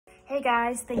Hey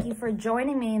guys, thank you for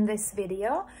joining me in this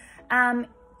video.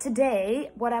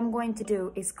 Today, what I'm going to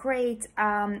do is create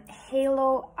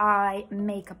halo eye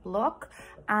makeup look,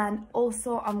 and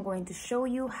also I'm going to show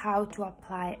you how to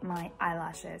apply my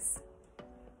eyelashes.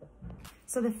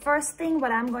 So the first thing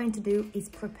what I'm going to do is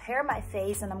prepare my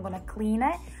face, and I'm going to clean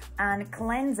it and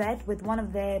cleanse it with one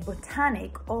of the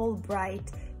Botanic All Bright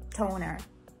toner.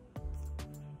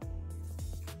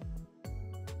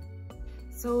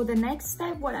 So the next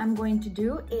step, what I'm going to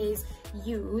do is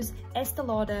use Estee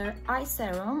Lauder Eye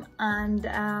Serum and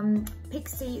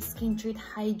Pixi Skin Treat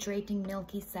Hydrating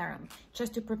Milky Serum,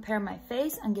 just to prepare my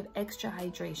face and give extra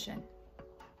hydration.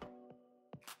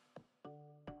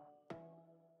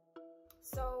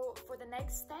 So for the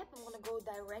next step, I'm going to go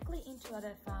directly into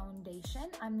the foundation.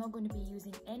 I'm not going to be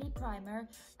using any primer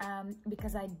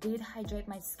because I did hydrate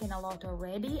my skin a lot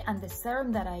already, and the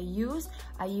serum that I used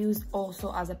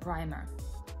also as a primer.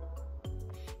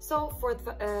 So for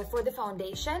the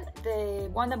foundation, the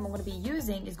one that I'm going to be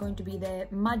using is going to be the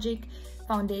Magic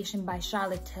foundation by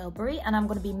Charlotte Tilbury, and I'm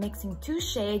going to be mixing two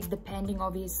shades depending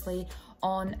obviously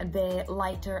on the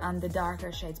lighter and the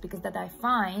darker shades, because that I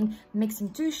find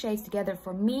mixing two shades together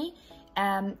for me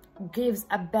gives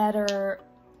a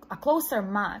closer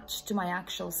match to my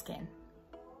actual skin.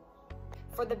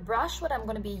 For the brush, what I'm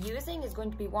going to be using is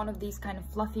going to be one of these kind of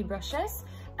fluffy brushes.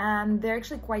 They're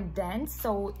actually quite dense,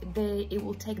 so it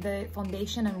will take the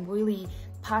foundation and really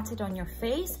pat it on your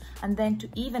face. And then to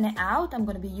even it out, I'm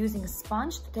going to be using a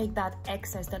sponge to take that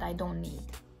excess that I don't need.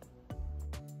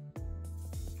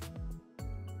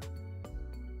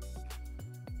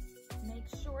 Make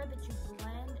sure that you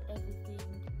blend everything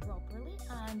properly,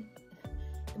 and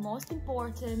the most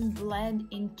important, blend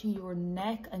into your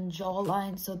neck and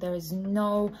jawline so there is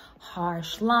no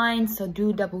harsh lines. So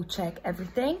do double check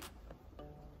everything.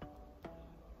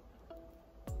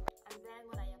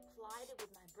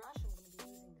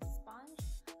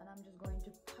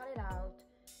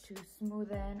 To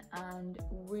smoothen and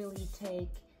really take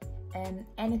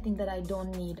anything that I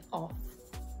don't need off.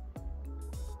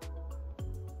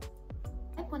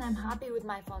 And when I'm happy with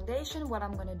my foundation, what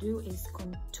I'm going to do is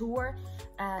contour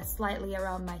slightly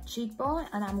around my cheekbone,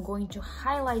 and I'm going to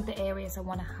highlight the areas I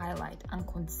want to highlight and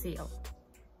conceal.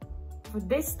 For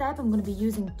this step, I'm going to be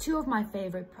using two of my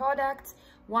favorite products.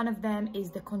 One of them is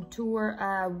the Contour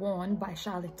Wand by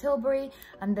Charlotte Tilbury,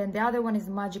 and then the other one is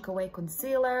Magic Away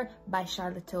Concealer by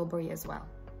Charlotte Tilbury as well.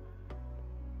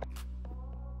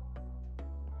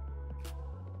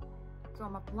 So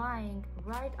I'm applying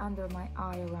right under my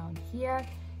eye around here,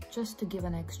 just to give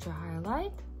an extra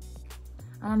highlight.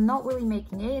 And I'm not really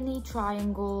making any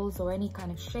triangles or any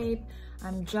kind of shape.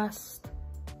 I'm just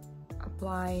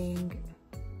applying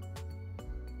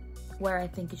where I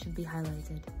think it should be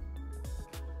highlighted.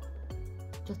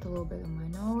 Just a little bit on my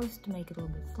nose to make it a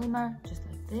little bit slimmer, just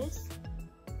like this.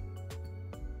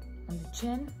 On the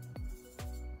chin,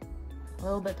 a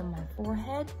little bit on my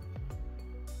forehead.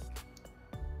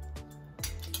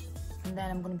 And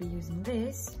then I'm going to be using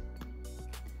this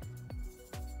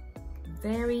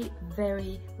very,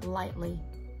 very lightly.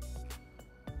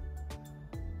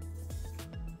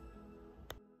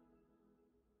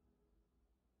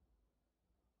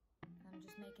 I'm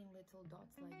just making little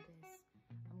dots like this.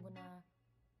 I'm gonna,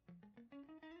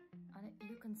 and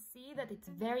you can see that it's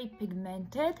very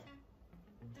pigmented,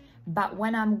 but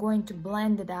when I'm going to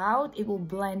blend it out, it will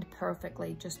blend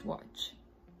perfectly. Just watch.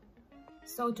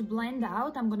 So to blend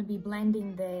out, I'm going to be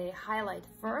blending the highlight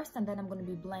first, and then I'm going to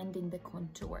be blending the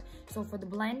contour. So for the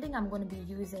blending, I'm going to be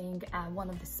using one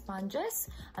of the sponges,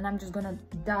 and I'm just going to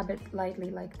dab it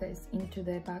lightly like this into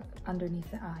the back underneath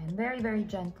the eye, and very, very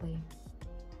gently.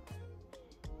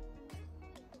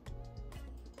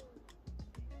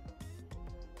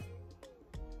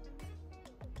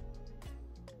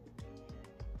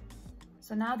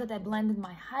 So now that I blended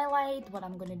my highlight, what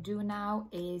I'm going to do now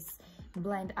is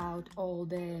blend out all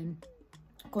the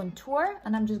contour,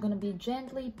 and I'm just going to be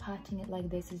gently patting it like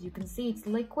this. As you can see, it's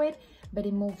liquid, but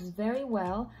it moves very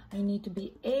well. You need to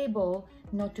be able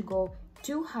not to go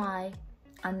too high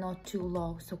and not too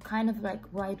low, so kind of like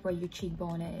right where your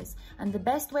cheekbone is. And the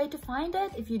best way to find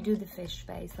it, if you do the fish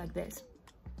face like this.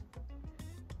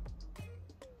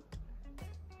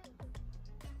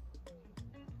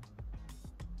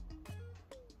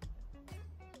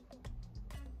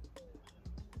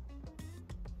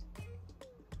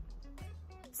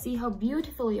 See how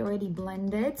beautifully already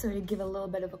blended, so to give a little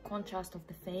bit of a contrast of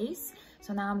the face.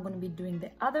 So now I'm going to be doing the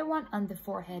other one on the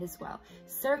forehead as well.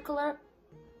 Circular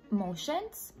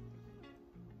motions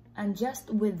and just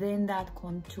within that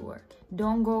contour.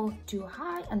 Don't go too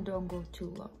high and don't go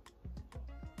too low.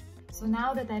 So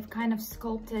now that I've kind of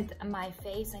sculpted my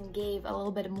face and gave a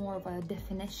little bit more of a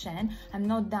definition, I'm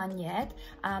not done yet.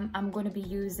 I'm going to be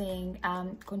using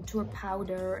contour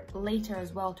powder later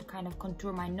as well to kind of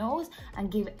contour my nose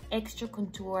and give extra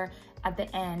contour at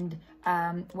the end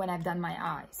when I've done my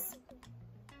eyes.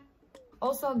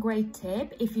 Also a great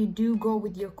tip, if you do go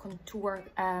with your contour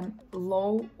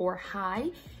low or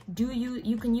high,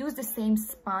 you can use the same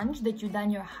sponge that you done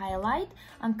your highlight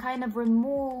and kind of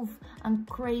remove and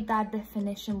create that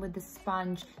definition with the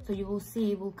sponge. So you will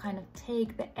see it will kind of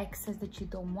take the excess that you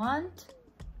don't want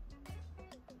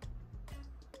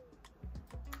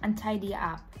and tidy it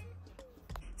up.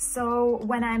 So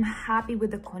when I'm happy with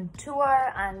the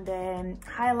contour and the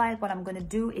highlight, what I'm going to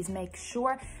do is make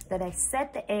sure that I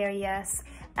set the areas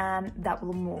that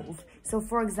will move. So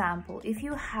for example, if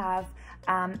you have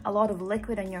a lot of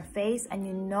liquid on your face and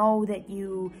you know that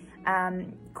you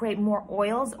create more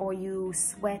oils or you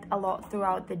sweat a lot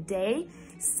throughout the day,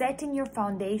 setting your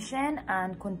foundation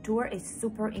and contour is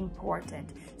super important.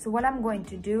 So what I'm going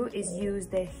to do is use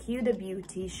the Huda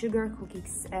Beauty Sugar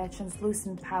Cookies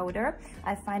translucent powder.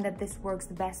 I find that this works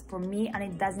the best for me and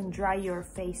it doesn't dry your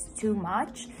face too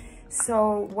much.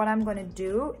 So what I'm going to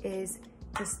do is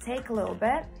just take a little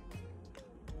bit.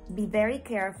 Be very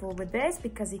careful with this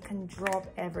because it can drop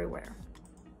everywhere.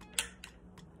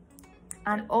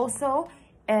 And also,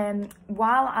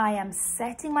 while I am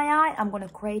setting my eye, I'm going to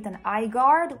create an eye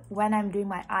guard when I'm doing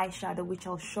my eyeshadow, which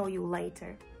I'll show you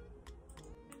later.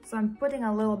 So I'm putting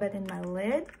a little bit in my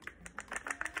lid.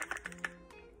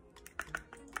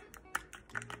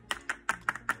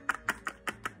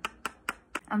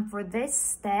 And for this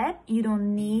step, you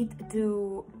don't need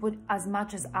to put as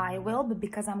much as I will, but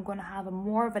because I'm going to have a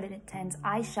more of an intense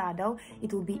eyeshadow,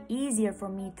 it will be easier for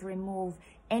me to remove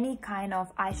any kind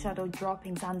of eyeshadow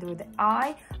droppings under the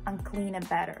eye and clean it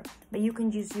better. But you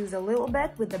can just use a little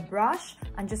bit with the brush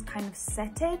and just kind of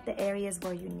set it, the areas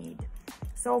where you need.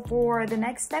 So for the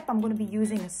next step, I'm going to be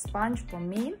using a sponge for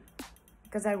me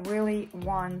because I really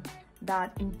want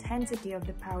that intensity of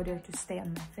the powder to stay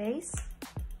on my face.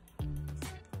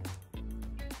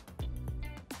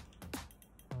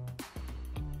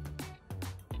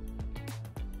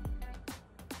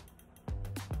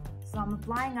 So I'm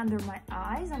applying under my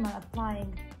eyes, I'm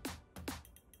applying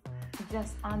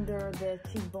just under the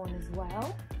cheekbone as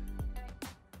well.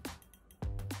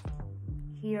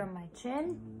 Here on my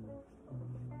chin.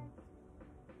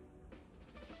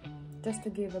 Just to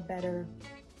give a better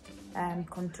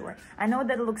contour. I know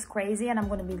that it looks crazy and I'm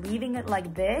going to be leaving it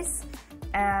like this.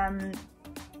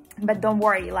 But don't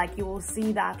worry, like you will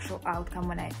see the actual outcome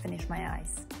when I finish my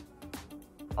eyes.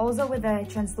 Also with the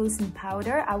translucent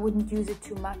powder, I wouldn't use it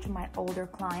too much on my older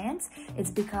clients.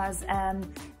 It's because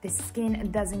the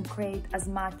skin doesn't create as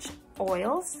much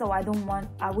oil, so I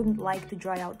wouldn't like to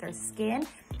dry out their skin.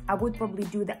 I would probably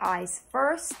do the eyes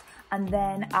first and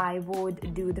then I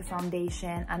would do the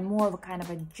foundation and more of a kind of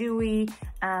a dewy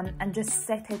and just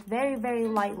set it very, very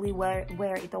lightly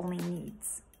where it only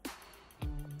needs.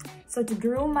 So to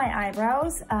groom my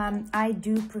eyebrows, I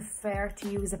do prefer to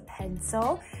use a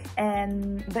pencil,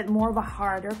 but more of a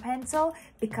harder pencil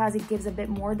because it gives a bit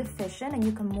more definition and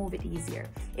you can move it easier.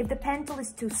 If the pencil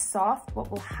is too soft,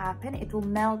 what will happen, it will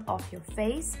melt off your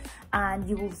face and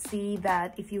you will see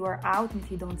that if you are out and if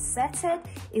you don't set it,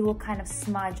 it will kind of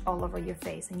smudge all over your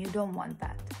face and you don't want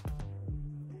that.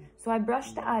 So I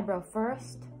brush the eyebrow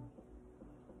first.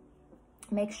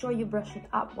 Make sure you brush it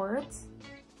upwards.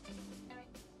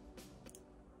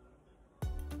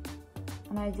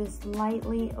 And I just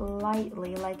lightly,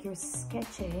 like you're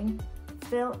sketching,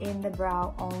 fill in the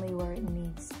brow only where it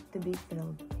needs to be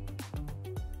filled.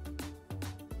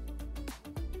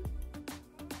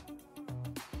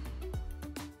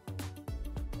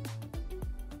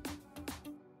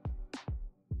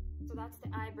 So that's the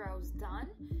eyebrows done.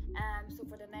 So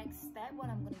for the next step, what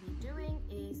I'm going to be doing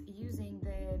is using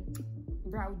the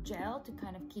brow gel to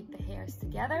kind of keep the hairs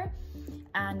together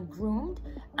and groomed,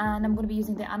 and I'm going to be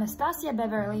using the Anastasia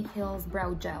Beverly Hills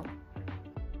brow gel.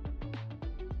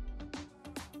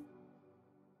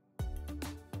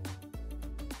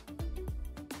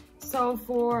 So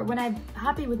for when I'm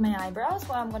happy with my eyebrows,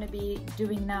 what I'm going to be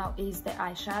doing now is the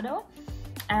eyeshadow.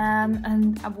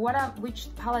 And which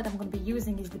palette I'm going to be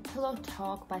using is the Pillow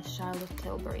Talk by Charlotte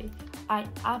Tilbury. I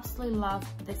absolutely love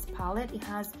this palette. It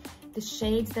has the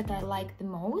shades that I like the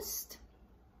most.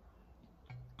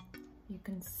 You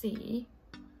can see.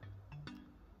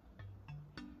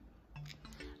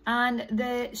 And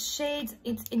the shades,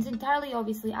 it's entirely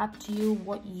obviously up to you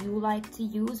what you like to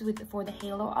use for the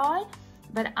halo eye.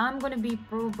 But I'm going to be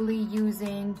probably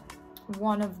using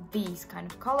one of these kind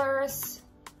of colors.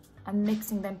 and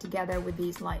mixing them together with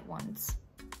these light ones.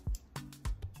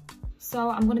 So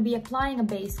I'm going to be applying a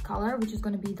base color, which is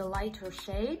going to be the lighter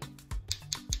shade.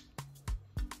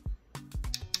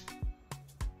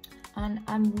 And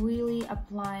I'm really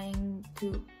applying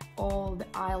to all the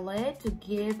eyelid to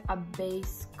give a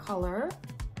base color.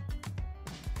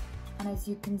 And as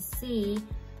you can see,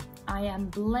 I am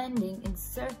blending in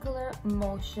circular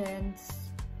motions,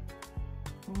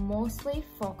 mostly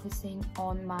focusing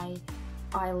on my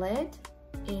eyelid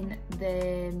in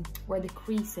the where the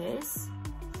crease is,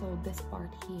 so this part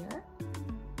here.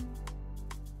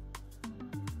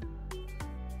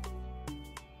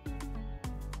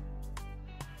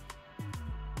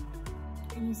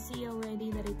 And you see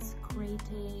already that it's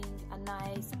creating a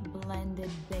nice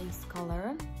blended base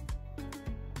color.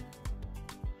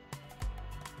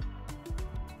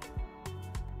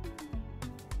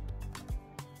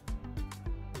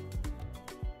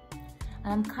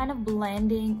 And I'm kind of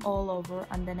blending all over,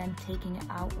 and then I'm taking it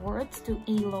outwards to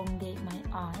elongate my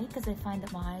eye, because I find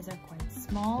that my eyes are quite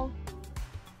small.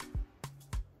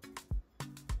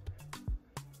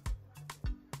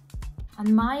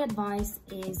 And my advice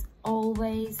is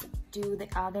always do the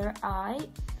other eye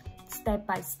step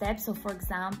by step. So for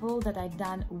example, that I've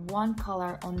done one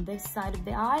color on this side of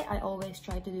the eye, I always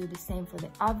try to do the same for the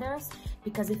others,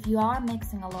 because if you are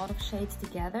mixing a lot of shades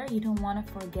together, you don't want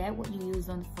to forget what you used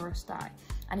on the first eye,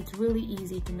 and it's really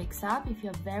easy to mix up if you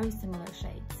have very similar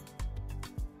shades.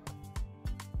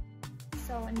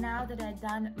 So now that I've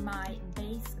done my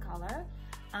base color,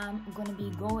 I'm going to be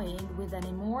going with a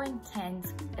more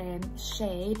intense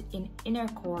shade in inner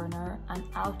corner and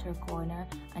outer corner,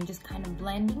 and just kind of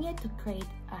blending it to create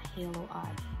a halo eye.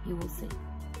 You will see.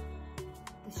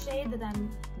 The shade that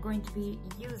I'm going to be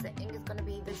using is going to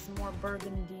be this more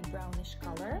burgundy brownish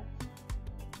color.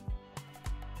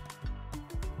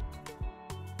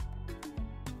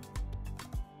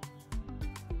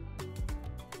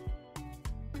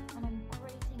 And I'm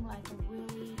creating like a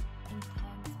really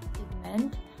intense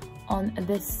pigment on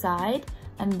this side,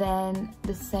 and then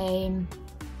the same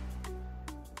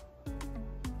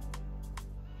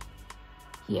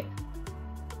here.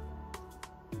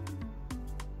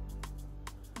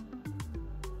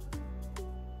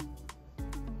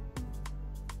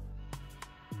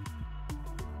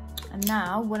 And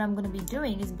now what I'm going to be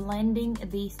doing is blending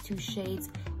these two shades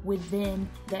within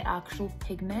the actual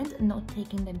pigment, not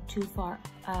taking them too far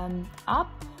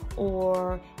up,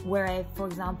 or where I, for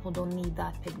example, don't need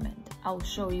that pigment. I'll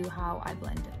show you how I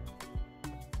blend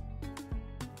it.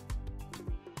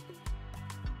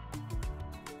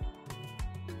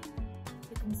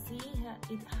 You can see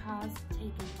it has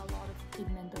taken a lot of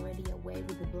pigment already away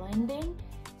with the blending.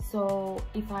 So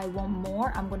if I want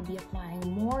more, I'm going to be applying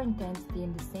more intensity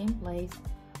in the same place.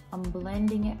 I'm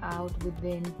blending it out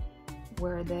within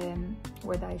where the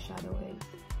eyeshadow is.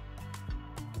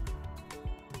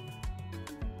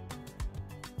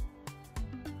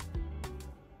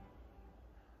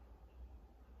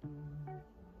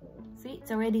 See,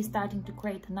 it's already starting to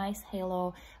create a nice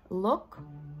halo look.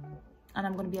 And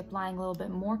I'm going to be applying a little bit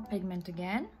more pigment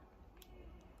again.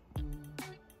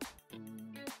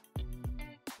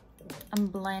 I'm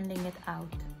blending it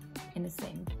out in the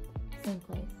same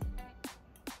place.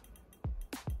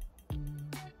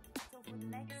 So for the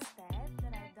next step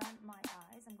that I've done my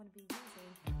eyes, I'm going to be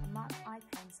using a matte eye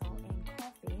pencil in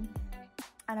coffee,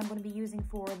 and I'm going to be using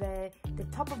for the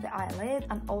top of the eyelid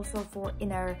and also for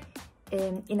inner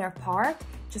part,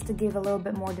 just to give a little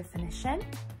bit more definition.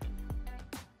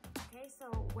 Okay, so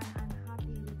when I'm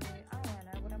happy with the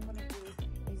eyeliner, what I'm going to do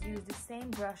is use the same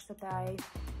brush that I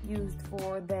used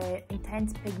for the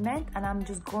intense pigment, and I'm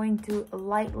just going to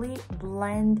lightly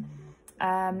blend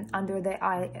under the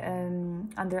eye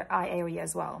area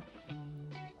as well.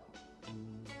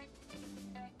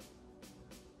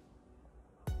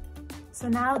 So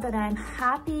now that I'm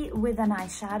happy with an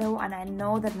eyeshadow and I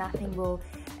know that nothing will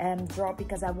drop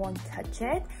because I won't touch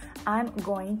it, I'm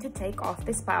going to take off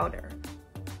this powder.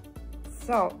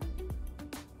 So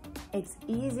it's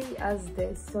easy as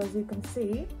this. So as you can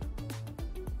see,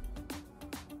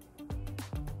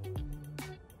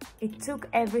 it took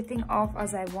everything off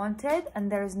as I wanted,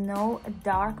 and there's no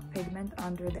dark pigment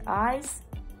under the eyes.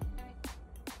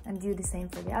 And do the same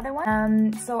for the other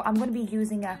one. So I'm going to be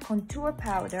using a contour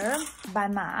powder by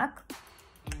MAC,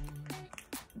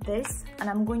 this, and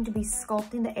I'm going to be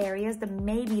sculpting the areas that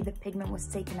maybe the pigment was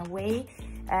taken away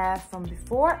from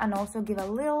before, and also give a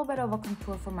little bit of a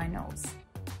contour for my nose.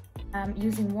 I'm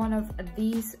using one of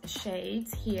these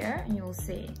shades here, and you will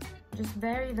see, just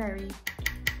very, very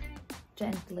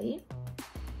gently.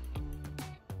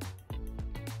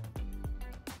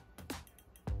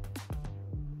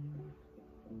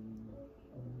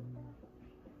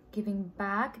 giving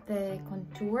back the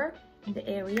contour in the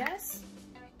areas.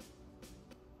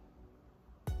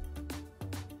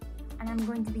 And I'm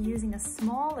going to be using a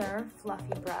smaller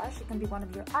fluffy brush. It can be one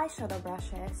of your eyeshadow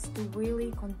brushes to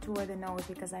really contour the nose,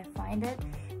 because I find it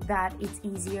that it's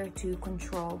easier to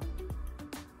control.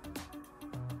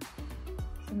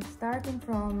 So I'm starting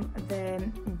from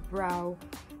the brow,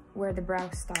 where the brow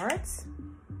starts.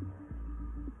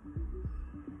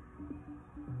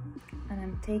 And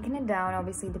I'm taking it down,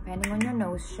 obviously depending on your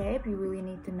nose shape. You really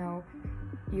need to know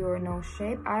your nose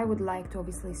shape. I would like to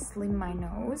obviously slim my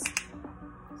nose.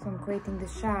 So I'm creating the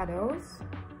shadows.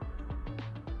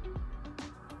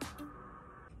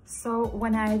 So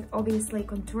when I've obviously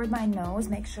contoured my nose,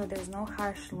 make sure there's no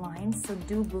harsh lines. So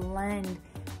do blend,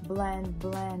 blend,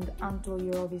 blend until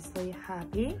you're obviously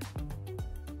happy.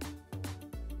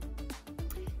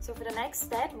 So for the next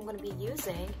step, I'm going to be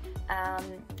using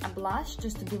a blush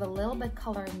just to give a little bit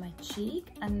color in my cheek,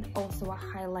 and also a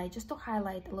highlight just to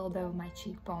highlight a little bit of my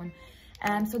cheekbone.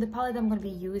 So the palette I'm going to be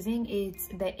using is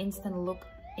the Instant Look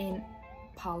In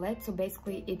palette. So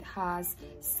basically it has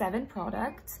 7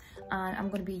 products, and I'm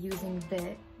going to be using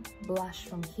the blush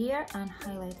from here and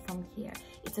highlight from here.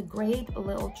 It's a great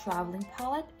little traveling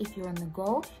palette if you're on the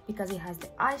go, because it has the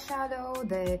eyeshadow,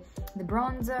 the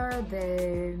bronzer,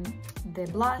 the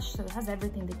blush, so it has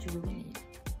everything that you really need.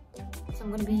 So I'm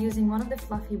going to be using one of the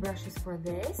fluffy brushes for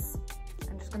this.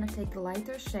 I'm just going to take the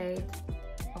lighter shade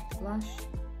of the blush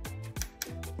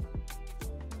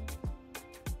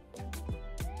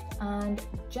and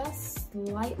just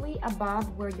slightly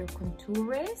above where your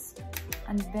contour is,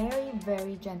 and very,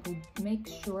 very gently. Make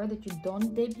sure that you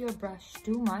don't dip your brush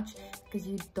too much, because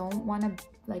you don't want a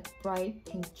like bright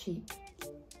pink cheek.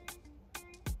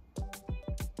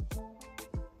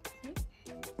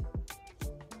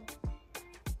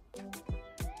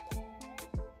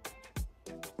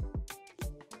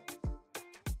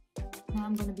 Now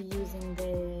I'm going to be using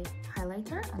the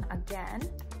highlighter, and again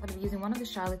I'm going to be using one of the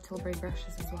Charlotte Tilbury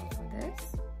brushes as well for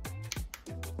this.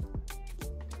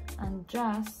 And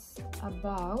just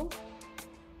above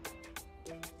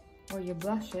where your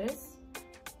blush is,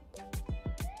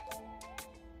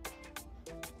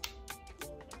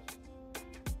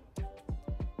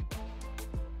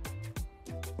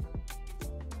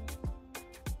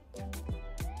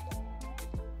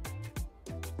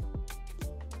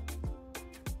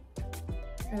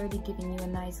 it's already giving you a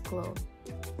nice glow.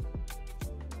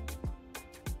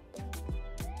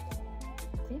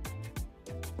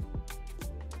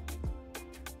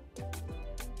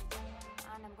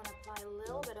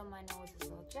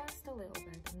 Just a little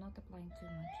bit. I'm not applying too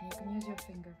much. And you can use your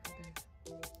finger for this.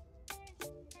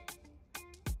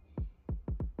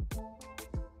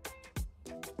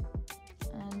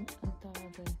 And on top of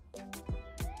the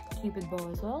Cupid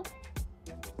bow as well.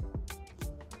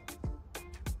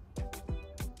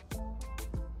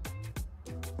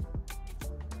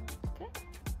 Okay.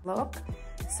 Look.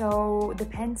 So the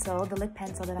pencil, the lip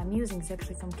pencil that I'm using is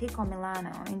actually from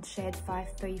Milano in shade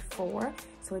 534.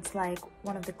 So it's like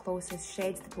one of the closest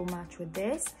shades that will match with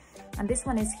this. And this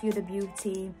one is Huda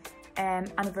Beauty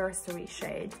Anniversary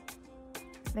shade.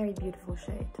 Very beautiful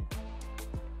shade.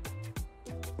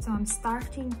 So I'm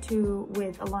starting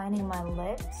with aligning my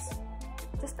lips.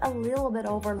 Just a little bit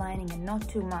overlining and not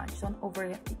too much. Don't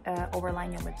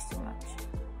overline your lips too much.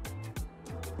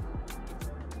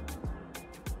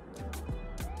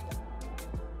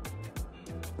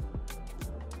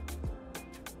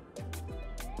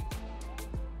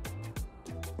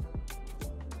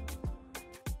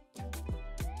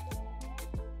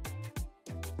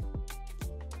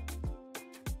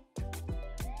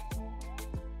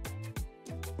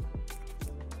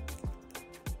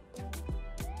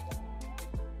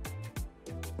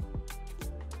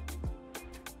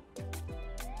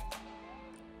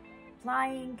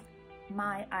 Applying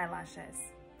my eyelashes.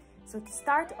 So to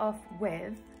start off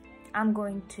with, I'm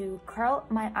going to curl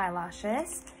my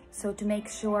eyelashes, so to make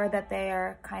sure that they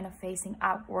are kind of facing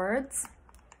outwards,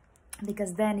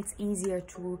 because then it's easier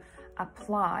to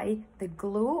apply the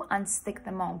glue and stick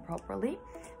them on properly.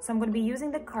 So I'm going to be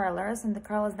using the curlers, and the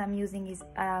curlers that I'm using is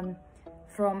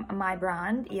from my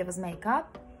brand, Ieva's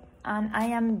Makeup, and I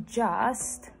am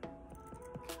just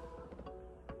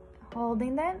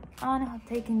holding them and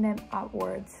taking them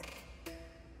outwards.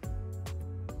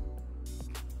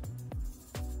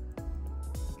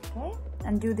 Okay,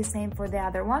 and do the same for the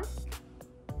other one.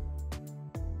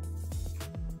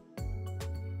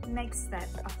 Next step,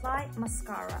 apply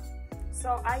mascara.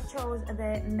 So I chose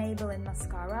the Maybelline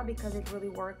mascara because it really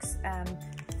works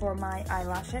for my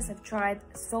eyelashes. I've tried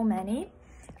so many,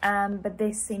 but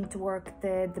they seem to work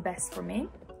the best for me.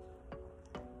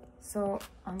 So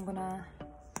I'm gonna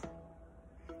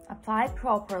apply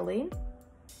properly.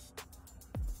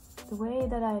 The way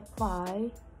that I apply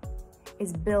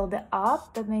is build it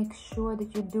up, but make sure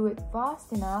that you do it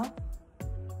fast enough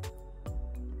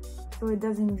so it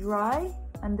doesn't dry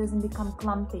and doesn't become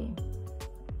clumpy.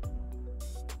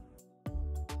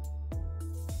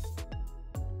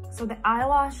 So the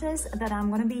eyelashes that I'm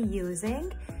going to be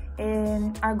using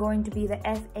are going to be the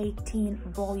F18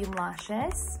 volume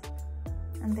lashes,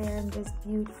 and they're in this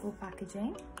beautiful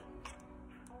packaging.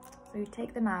 So you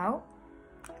take them out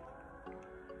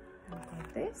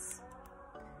like this.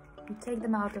 You take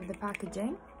them out of the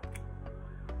packaging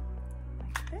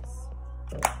like this.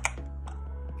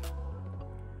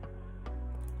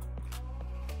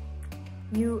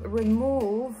 You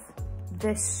remove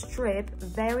this strip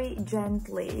very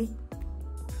gently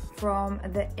from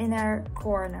the inner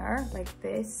corner like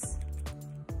this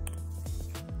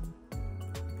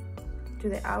to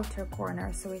the outer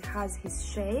corner, so it has his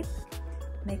shape.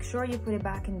 Make sure you put it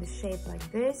back in the shape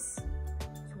like this.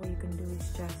 So what you can do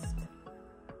is just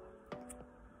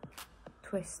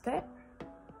twist it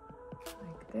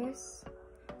like this.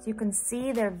 So you can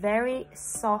see they're very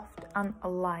soft and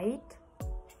light.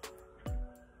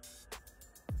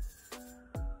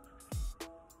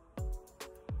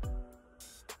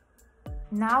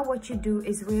 Now what you do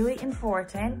is really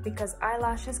important, because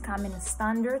eyelashes come in a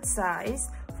standard size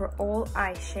for all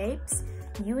eye shapes.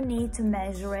 You need to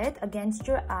measure it against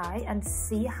your eye and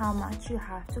see how much you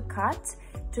have to cut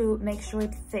to make sure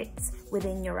it fits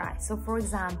within your eye. So for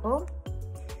example,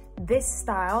 this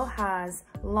style has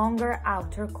longer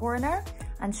outer corner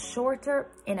and shorter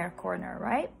inner corner,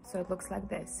 right? So it looks like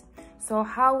this. So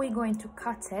how we're going to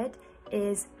cut it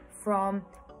is from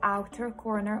outer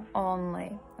corner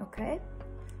only, okay?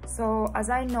 So as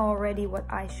I know already what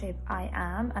eye shape I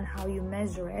am and how you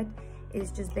measure it, is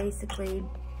just basically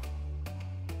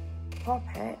pop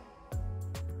it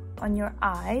on your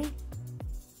eye,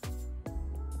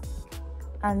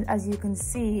 and as you can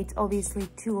see, it's obviously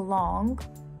too long,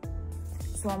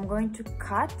 so I'm going to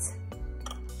cut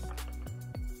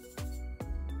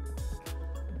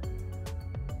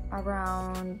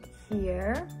around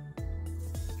here.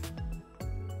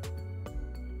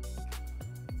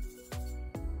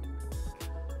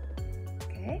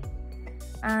 Okay,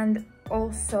 and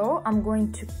also I'm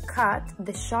going to cut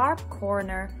the sharp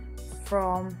corner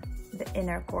from the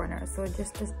inner corner, so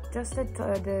just at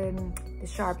the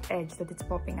sharp edge that it's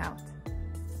popping out.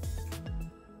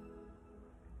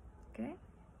 Okay,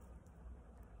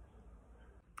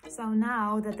 so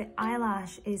now that the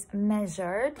eyelash is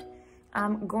measured,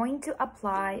 I'm going to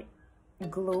apply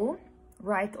glue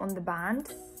right on the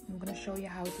band. I'm going to show you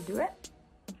how to do it.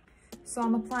 So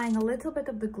I'm applying a little bit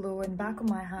of the glue in the back of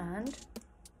my hand.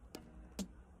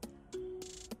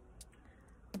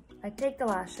 I take the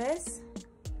lashes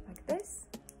like this.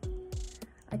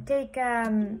 I take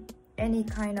any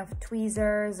kind of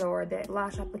tweezers or the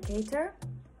lash applicator,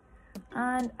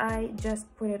 and I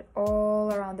just put it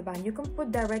all around the band. You can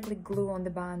put directly glue on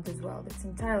the band as well. It's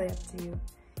entirely up to you.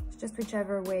 It's just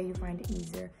whichever way you find it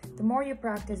easier. The more you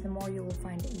practice, the more you will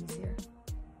find it easier.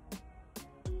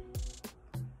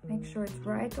 Make sure it's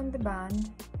right on the band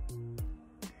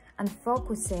and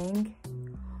focusing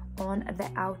on the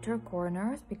outer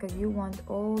corners, because you want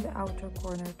all the outer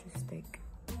corner to stick.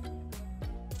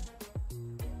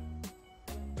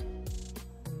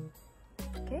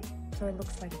 Okay, so it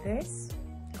looks like this.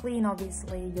 Clean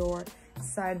obviously your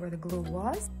side where the glue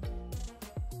was.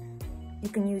 You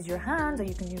can use your hand or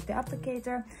you can use the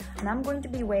applicator, and I'm going to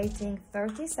be waiting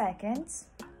 30 seconds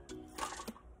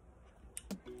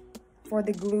for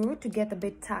the glue to get a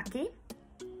bit tacky,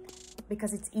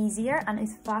 because it's easier and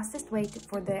it's fastest way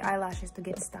for the eyelashes to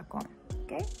get stuck on.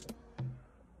 Okay,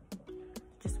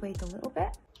 just wait a little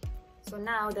bit. So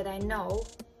now that I know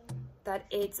that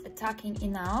it's tacking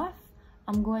enough,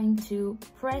 I'm going to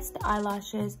press the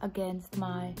eyelashes against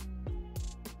my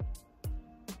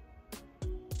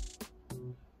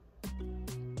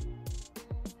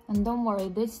and don't worry,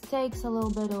 this takes a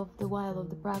little bit of the while of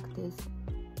the practice.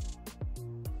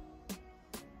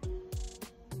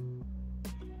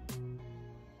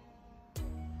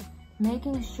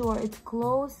 Making sure it's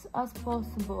close as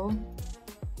possible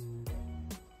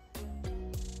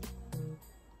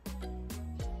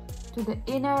to the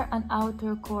inner and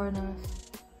outer corners.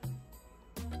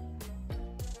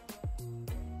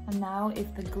 And now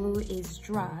if the glue is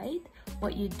dried,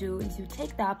 what you do is you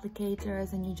take the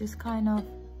applicators and you just kind of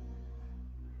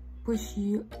push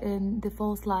the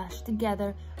false lash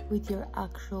together with your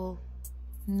actual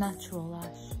natural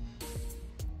lash.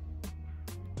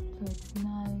 So it's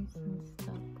nice and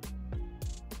stuck.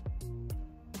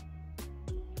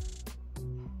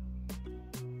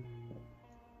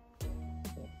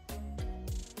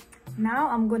 Now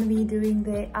I'm gonna be doing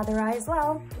the other eye as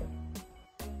well.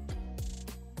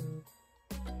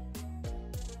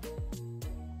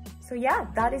 So yeah,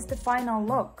 that is the final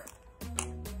look.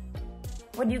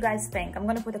 What do you guys think? I'm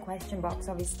gonna put a question box,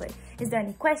 obviously. Is there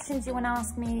any questions you wanna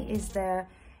ask me? Is there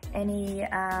any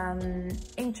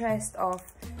interest of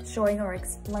showing or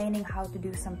explaining how to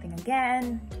do something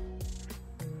again?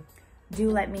 Do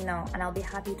let me know and I'll be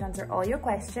happy to answer all your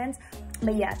questions.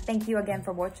 But yeah, thank you again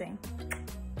for watching.